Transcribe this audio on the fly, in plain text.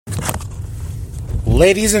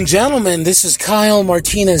Ladies and gentlemen, this is Kyle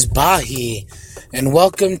Martinez-Bahi, and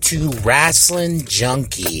welcome to Wrestling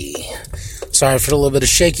Junkie. Sorry for a little bit of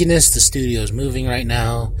shakiness. The studio's moving right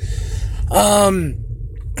now. I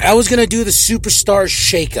was going to do the Superstar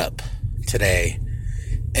Shakeup today,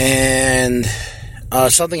 and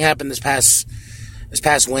something happened this past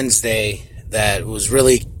Wednesday that was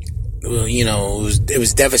really, it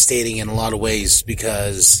was devastating in a lot of ways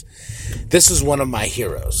because this is one of my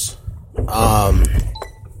heroes.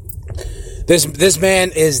 This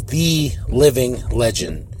man is the living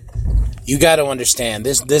legend. You got to understand,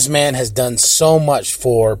 this man has done so much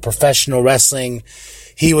for professional wrestling.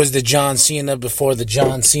 He was the John Cena before the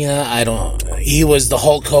John Cena. He was the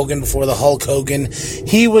Hulk Hogan before the Hulk Hogan.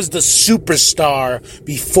 He was the superstar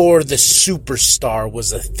before the superstar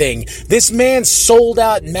was a thing. This man sold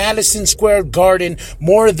out Madison Square Garden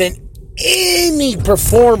more than any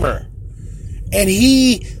performer. And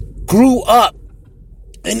he grew up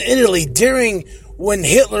in Italy during when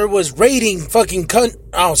Hitler was raiding sorry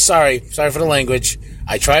for the language.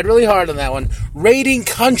 I tried really hard on that one. Raiding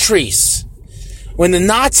countries. When the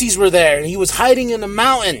Nazis were there, he was hiding in a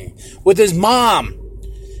mountain with his mom.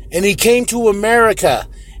 And he came to America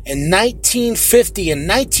in 1950. In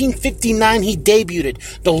 1959, he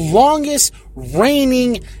debuted. The longest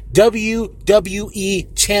reigning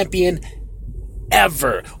WWE champion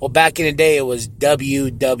ever. Well, back in the day, it was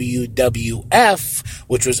WWWF,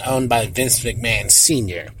 which was owned by Vince McMahon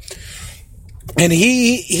Sr. And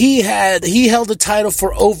he held the title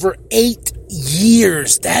for over 8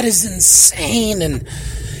 years. That is insane. And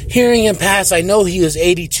hearing him pass, I know he was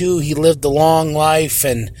 82. He lived a long life,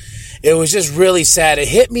 and it was just really sad. It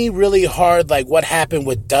hit me really hard, like what happened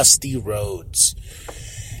with Dusty Rhodes.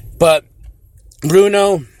 But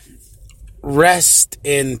Bruno, rest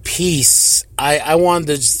in peace. I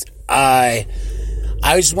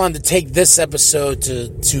just wanted to take this episode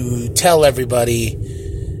to tell everybody,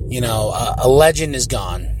 a legend is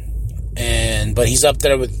gone, but he's up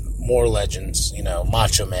there with more legends,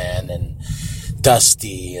 Macho Man and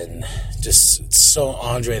Dusty and just so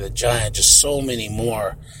Andre the Giant, just so many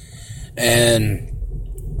more.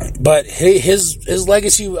 But his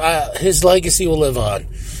legacy will live on.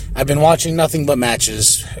 I've been watching nothing but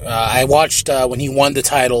matches. I watched when he won the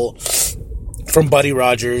title from Buddy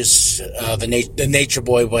Rogers, the Nature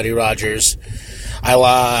Boy Buddy Rogers.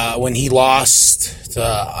 When he lost,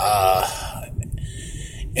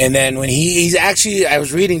 and then when he's actually, I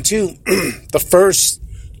was reading too, the first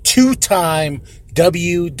 2-time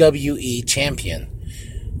WWE champion.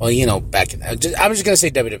 Well, I'm just going to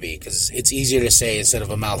say WWE because it's easier to say instead of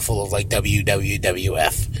a mouthful of like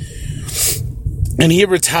WWF. And he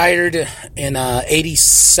retired in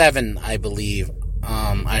 87, I believe,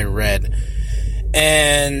 I read.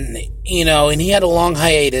 And, and he had a long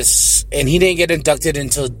hiatus, and he didn't get inducted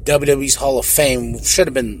into WWE's Hall of Fame. Should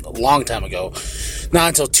have been a long time ago. Not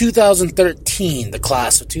until 2013, the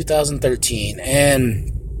class of 2013.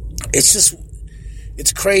 And it's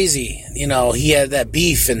crazy. He had that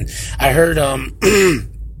beef, and I heard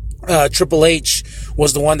Triple H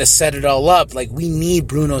was the one that set it all up. Like, we need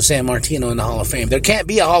Bruno Sammartino in the Hall of Fame. There can't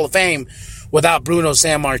be a Hall of Fame without Bruno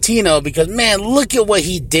Sammartino because, man, look at what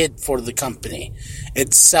he did for the company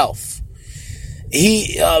itself.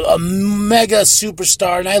 He, a mega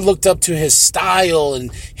superstar, and I looked up to his style and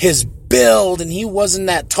his build, and he wasn't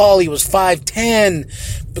that tall. He was 5'10",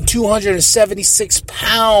 but 276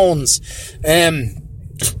 pounds, and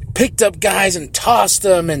picked up guys and tossed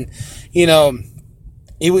them, and,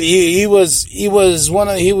 he was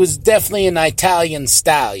definitely an Italian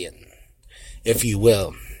stallion, if you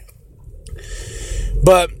will.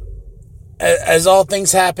 But as all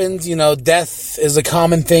things happen, death is a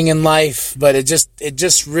common thing in life, but it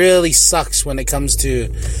just really sucks when it comes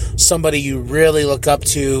to somebody you really look up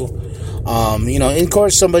to, and of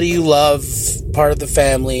course somebody you love, part of the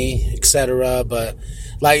family, etc. But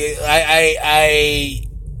like I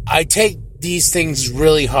take these things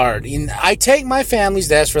really hard. I take my family's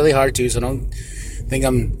deaths really hard too, so don't think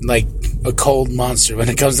I'm like a cold monster when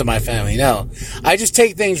it comes to my family. No, I just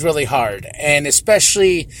take things really hard. And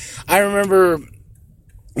especially, I remember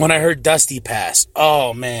when I heard Dusty pass.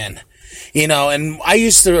 Oh man, and I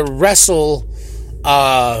used to wrestle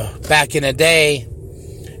back in the day,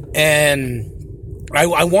 and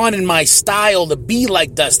I wanted my style to be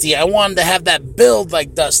like Dusty. I wanted to have that build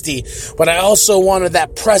like Dusty, but I also wanted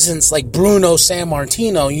that presence like Bruno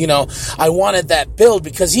Sammartino. I wanted that build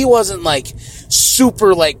because he wasn't like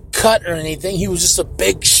super like cut or anything. He was just a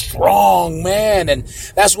big, strong man, and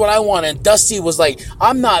that's what I want. And Dusty was like,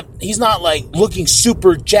 he's not like looking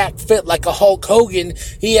super jack fit like a Hulk Hogan.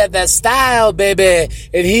 He had that style, baby,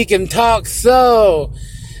 and he can talk so.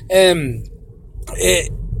 And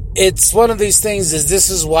it's one of these things this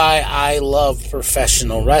is why I love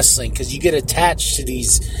professional wrestling, because you get attached to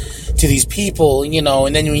these people,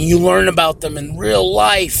 and then when you learn about them in real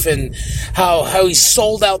life and how he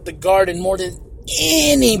sold out the Garden more than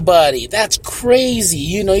anybody. That's crazy.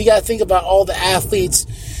 You got to think about all the athletes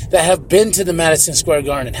that have been to the Madison Square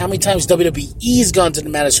Garden. How many times WWE's gone to the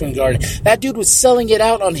Madison Square Garden? That dude was selling it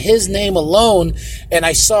out on his name alone, and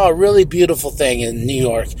I saw a really beautiful thing in New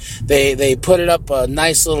York. They put it up, a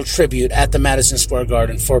nice little tribute at the Madison Square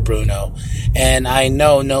Garden for Bruno, and I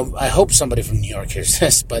hope somebody from New York hears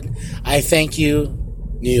this, but I thank you,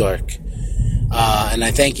 New York, and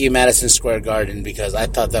I thank you, Madison Square Garden, because I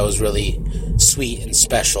thought that was really sweet and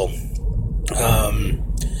special.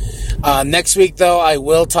 Next week, though, I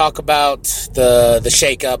will talk about the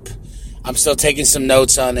shakeup. I'm still taking some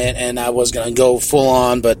notes on it, and I was going to go full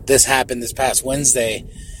on, but this happened this past Wednesday.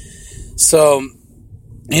 So,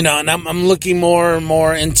 and I'm looking more and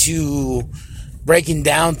more into breaking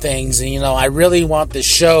down things, and, I really want the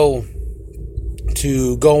show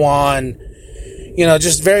to go on,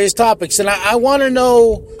 just various topics, and I want to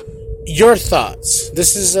know your thoughts.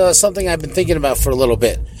 This is something I've been thinking about for a little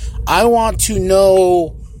bit. I want to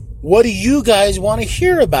know, what do you guys want to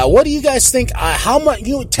hear about? What do you guys think? How much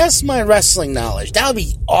test my wrestling knowledge? That would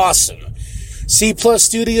be awesome.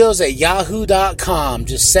 cplusstudios@yahoo.com.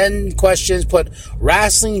 Just send questions, put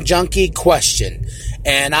wrestling junkie question,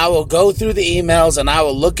 and I will go through the emails and I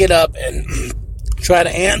will look it up and try to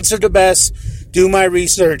answer the best, do my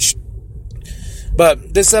research.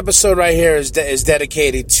 But this episode right here is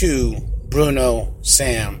dedicated to Bruno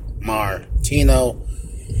Sammartino.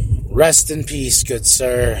 Rest in peace, good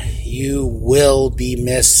sir. You will be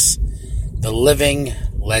missed. The living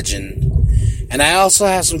legend. And I also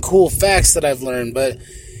have some cool facts that I've learned, but,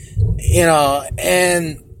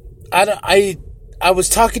 and I was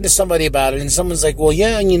talking to somebody about it, and someone's like, well,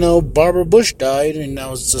 yeah, and Barbara Bush died, and I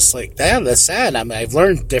was just like, damn, that's sad. I mean, I've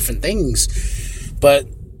learned different things, but,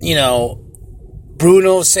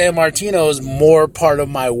 Bruno Sammartino is more part of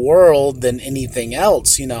my world than anything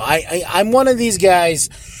else. I'm one of these guys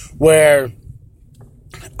where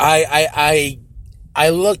I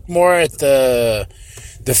look more at the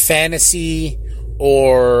fantasy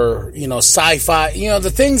or, sci-fi,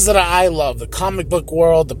 the things that I love, the comic book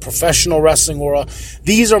world, the professional wrestling world.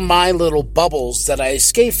 These are my little bubbles that I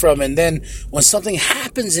escape from. And then when something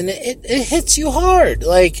happens in it hits you hard.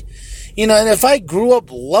 Like, and if I grew up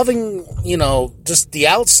loving, just the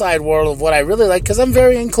outside world of what I really like, because I'm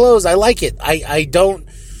very enclosed, I like it. I don't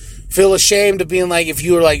feel ashamed of being like, if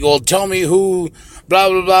you were like, well, tell me who blah,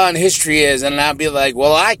 blah, blah in history is, and I'd be like,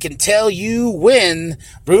 well, I can tell you when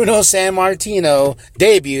Bruno Sammartino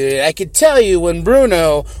debuted. I can tell you when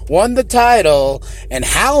Bruno won the title and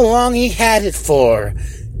how long he had it for.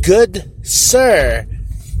 Good sir.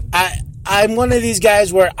 I'm one of these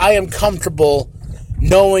guys where I am comfortable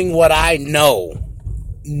knowing what I know.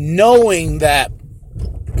 Knowing that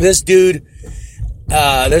this dude,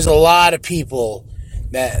 there's a lot of people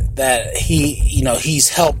that he, he's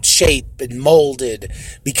helped shape and molded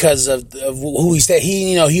because of who he's that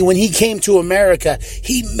he when he came to America,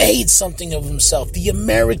 he made something of himself. The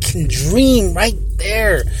American dream right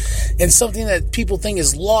there. And something that people think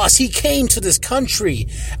is lost. He came to this country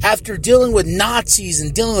after dealing with Nazis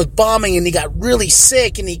and dealing with bombing, and he got really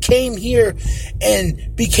sick, and he came here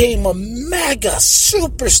and became a mega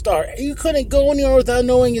superstar. You couldn't go anywhere without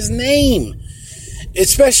knowing his name.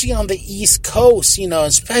 Especially on the East Coast,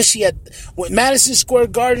 especially at Madison Square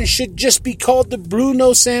Garden should just be called the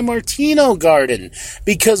Bruno Sammartino Garden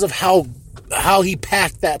because of how he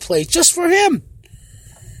packed that place just for him.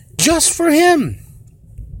 Just for him.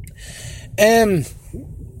 And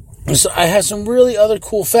so I have some really other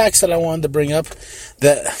cool facts that I wanted to bring up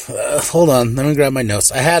that, hold on, let me grab my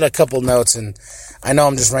notes. I had a couple notes, and I know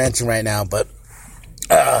I'm just ranting right now, but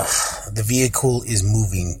the vehicle is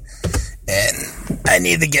moving. And I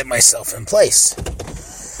need to get myself in place.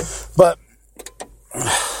 But,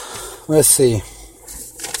 let's see.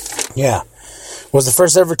 Yeah. Was the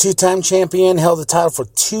first ever two-time champion, held the title for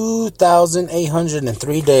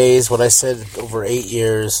 2,803 days, what I said, over 8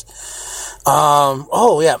 years.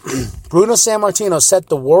 Bruno Sammartino set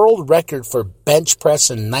the world record for bench press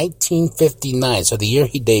in 1959, so the year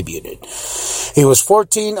he debuted. He was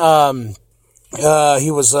 14,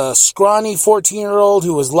 He was a scrawny 14-year-old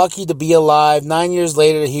who was lucky to be alive. 9 years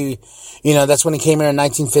later, that's when he came here in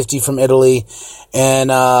 1950 from Italy. And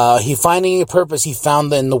he finding a purpose he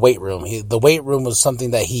found in the weight room. The weight room was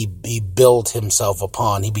something that he built himself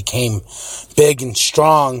upon. He became big and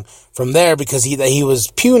strong from there because he was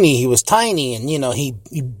puny, he was tiny, and he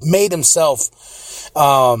made himself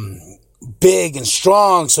big and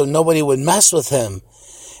strong so nobody would mess with him.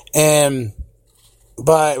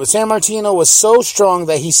 But Sammartino was so strong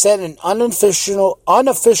that he set an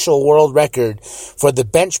unofficial world record for the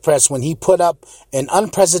bench press when he put up an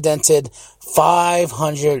unprecedented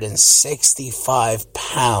 565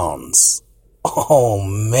 pounds. Oh,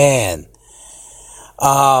 man.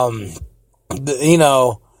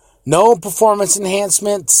 No performance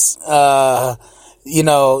enhancements. This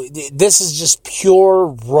is just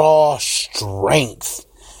pure raw strength.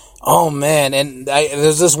 Oh, man. And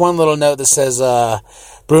there's this one little note that says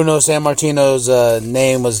Bruno Sammartino's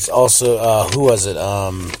name was also, who was it?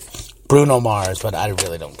 Bruno Mars, but I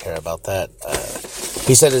really don't care about that.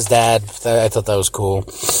 He said his dad. I thought that was cool.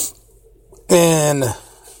 And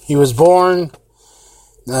he was born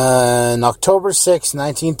on October 6,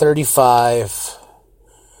 1935.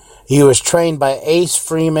 He was trained by Ace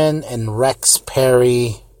Freeman and Rex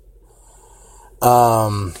Perry.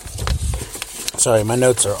 Sorry, my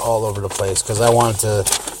notes are all over the place because I wanted to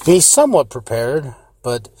be somewhat prepared.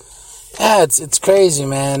 But, yeah, it's crazy,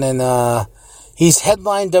 man. And he's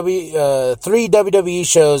headlined 3 WWE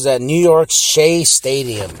shows at New York's Shea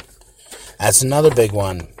Stadium. That's another big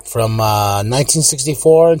one. From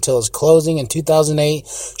 1964 until its closing in 2008,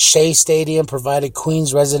 Shea Stadium provided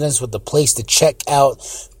Queens residents with a place to check out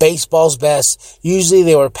baseball's best. Usually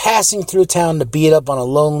they were passing through town to beat up on a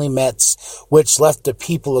lonely Mets, which left the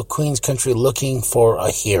people of Queens country looking for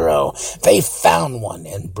a hero. They found one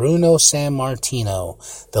in Bruno Sammartino.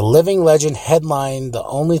 The living legend headlined the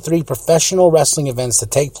only 3 professional wrestling events to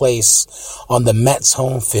take place on the Mets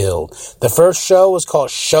home field. The first show was called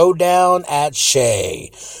Showdown at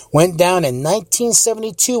Shea. Went down in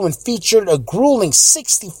 1972 and featured a grueling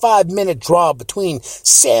 65-minute draw between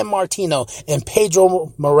Sammartino and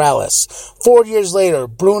Pedro Morales. 4 years later,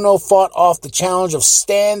 Bruno fought off the challenge of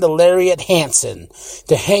Stan the Lariat Hansen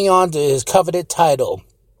to hang on to his coveted title.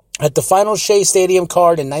 At the final Shea Stadium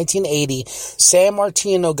card in 1980,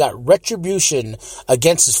 Sammartino got retribution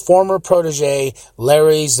against his former protege,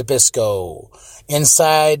 Larry Zbyszko,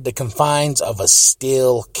 inside the confines of a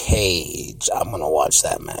steel cage. I'm going to watch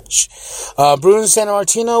that match. Bruno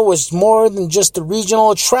Sammartino was more than just a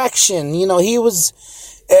regional attraction. It was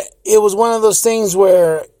one of those things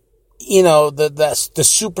where, the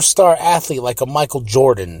superstar athlete like a Michael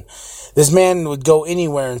Jordan. This man would go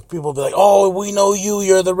anywhere and people would be like, oh, we know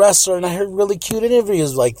you're the wrestler. And I heard really cute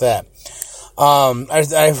interviews like that.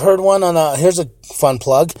 I've heard one on here's a fun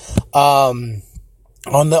plug, on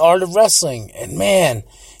The Art of Wrestling. And man,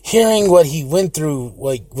 hearing what he went through,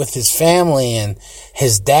 like with his family and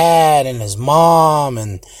his dad and his mom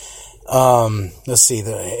and, let's see.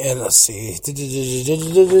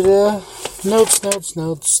 Notes.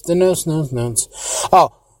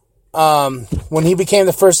 When he became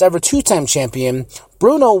the first ever 2-time champion,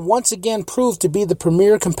 Bruno once again proved to be the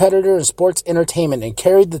premier competitor in sports entertainment and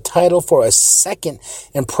carried the title for a second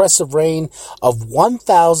impressive reign of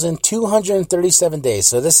 1,237 days.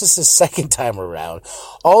 So this is his second time around.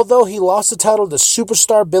 Although he lost the title to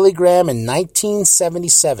superstar Billy Graham in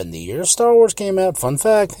 1977, the year Star Wars came out. Fun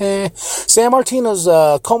fact. Sammartino's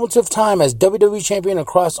cumulative time as WWE champion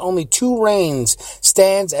across only 2 reigns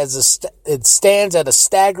stands at a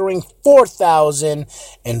staggering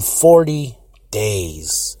 4,040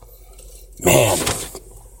 days. Man.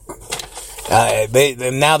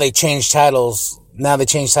 They change titles. Now they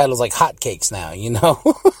change titles like hotcakes now,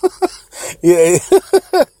 Yeah.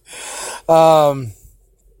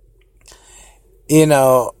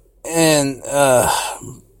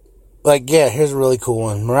 Here's a really cool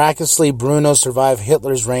one. Miraculously, Bruno survived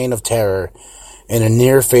Hitler's reign of terror in a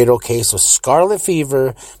near-fatal case of scarlet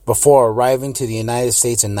fever before arriving to the United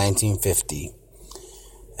States in 1950.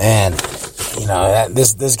 And,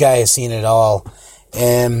 this guy has seen it all.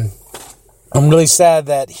 And I'm really sad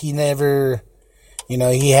that he never,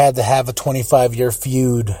 he had to have a 25-year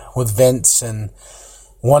feud with Vince, and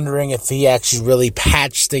wondering if he actually really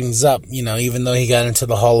patched things up, even though he got into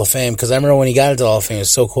the Hall of Fame. Because I remember when he got into the Hall of Fame, it was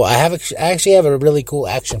so cool. I actually have a really cool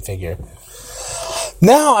action figure.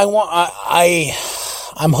 Now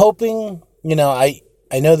I'm hoping, I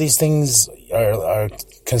know these things are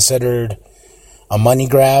considered a money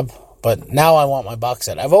grab, but now I want my box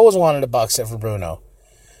set. I've always wanted a box set for Bruno.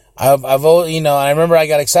 I remember I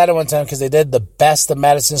got excited one time because they did the best of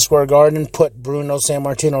Madison Square Garden, put Bruno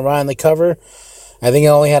Sammartino right on the cover. I think it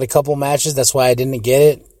only had a couple matches. That's why I didn't get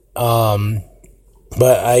it.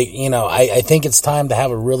 But I think it's time to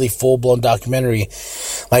have a really full-blown documentary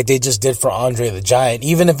like they just did for Andre the Giant.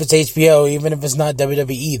 Even if it's HBO, even if it's not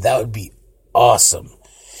WWE, that would be awesome.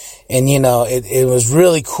 And, it was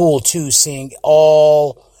really cool, too, seeing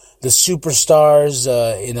all the superstars,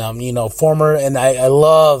 former, and I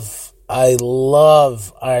love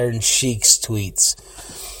Iron Sheik's tweets.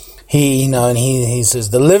 He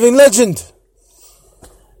says, the living legend.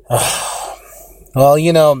 Well,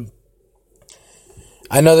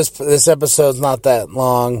 I know this episode's not that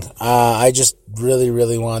long. I just really,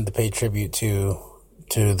 really wanted to pay tribute to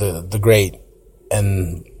the great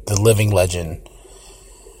and the living legend.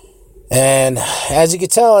 And as you can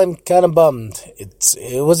tell, I'm kind of bummed.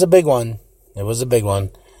 It was a big one. It was a big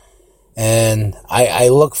one. And I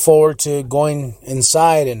look forward to going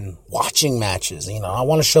inside and watching matches. I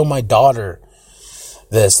want to show my daughter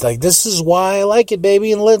this. Like, this is why I like it,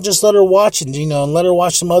 baby. And let her watch it, and let her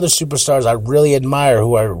watch some other superstars I really admire,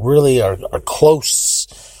 who are really are close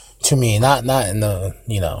to me. Not in the,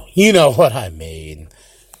 what I mean.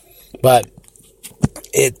 But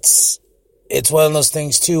it's one of those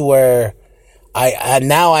things too where I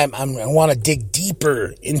want to dig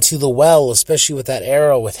deeper into the well, especially with that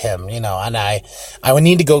era with him, and I would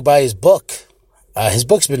need to go buy his book. His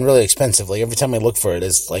book's been really expensive. Like, every time I look for it,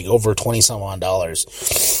 it's like over $20 some odd.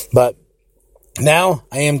 But now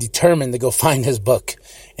I am determined to go find his book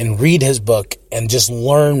and read his book and just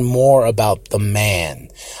learn more about the man.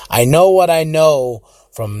 I know what I know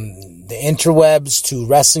from the interwebs to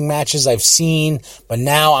wrestling matches I've seen, but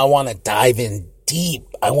now I want to dive in deep.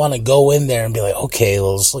 I want to go in there and be like, okay,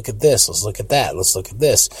 well, let's look at this. Let's look at that. Let's look at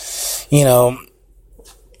this, and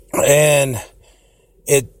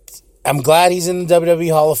I'm glad he's in the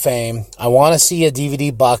WWE Hall of Fame. I want to see a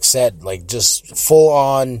DVD box set, like, just full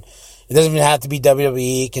on. It doesn't even have to be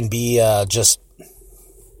WWE. It can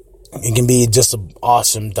be just an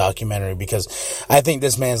awesome documentary, because I think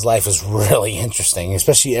this man's life is really interesting,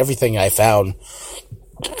 especially everything I found.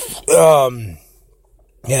 And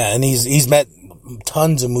he's met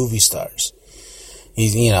tons of movie stars.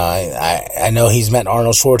 I know he's met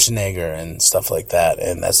Arnold Schwarzenegger and stuff like that,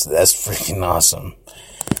 and that's freaking awesome.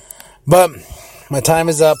 But my time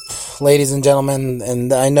is up, ladies and gentlemen,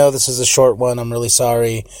 and I know this is a short one. I'm really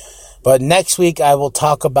sorry. But next week I will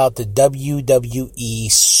talk about the WWE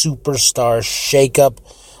Superstar shakeup.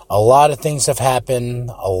 A lot of things have happened.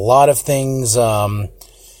 A lot of things are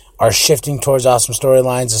shifting towards awesome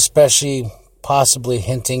storylines, especially possibly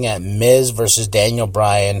hinting at Miz versus Daniel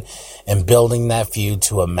Bryan and building that feud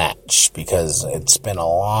to a match, because it's been a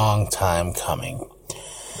long time coming.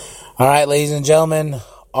 All right, ladies and gentlemen,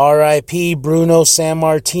 R.I.P. Bruno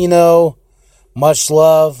Sammartino. Much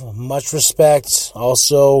love, much respect.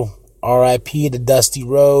 Also, R.I.P. to Dusty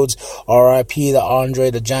Rhodes. R.I.P. to Andre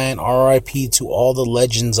the Giant. R.I.P. to all the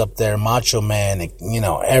legends up there. Macho Man,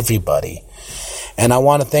 everybody. And I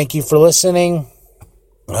want to thank you for listening.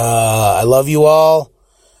 I love you all.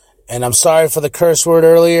 And I'm sorry for the curse word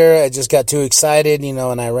earlier. I just got too excited,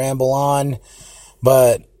 and I ramble on.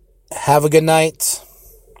 But have a good night.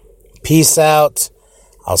 Peace out.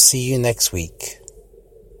 I'll see you next week.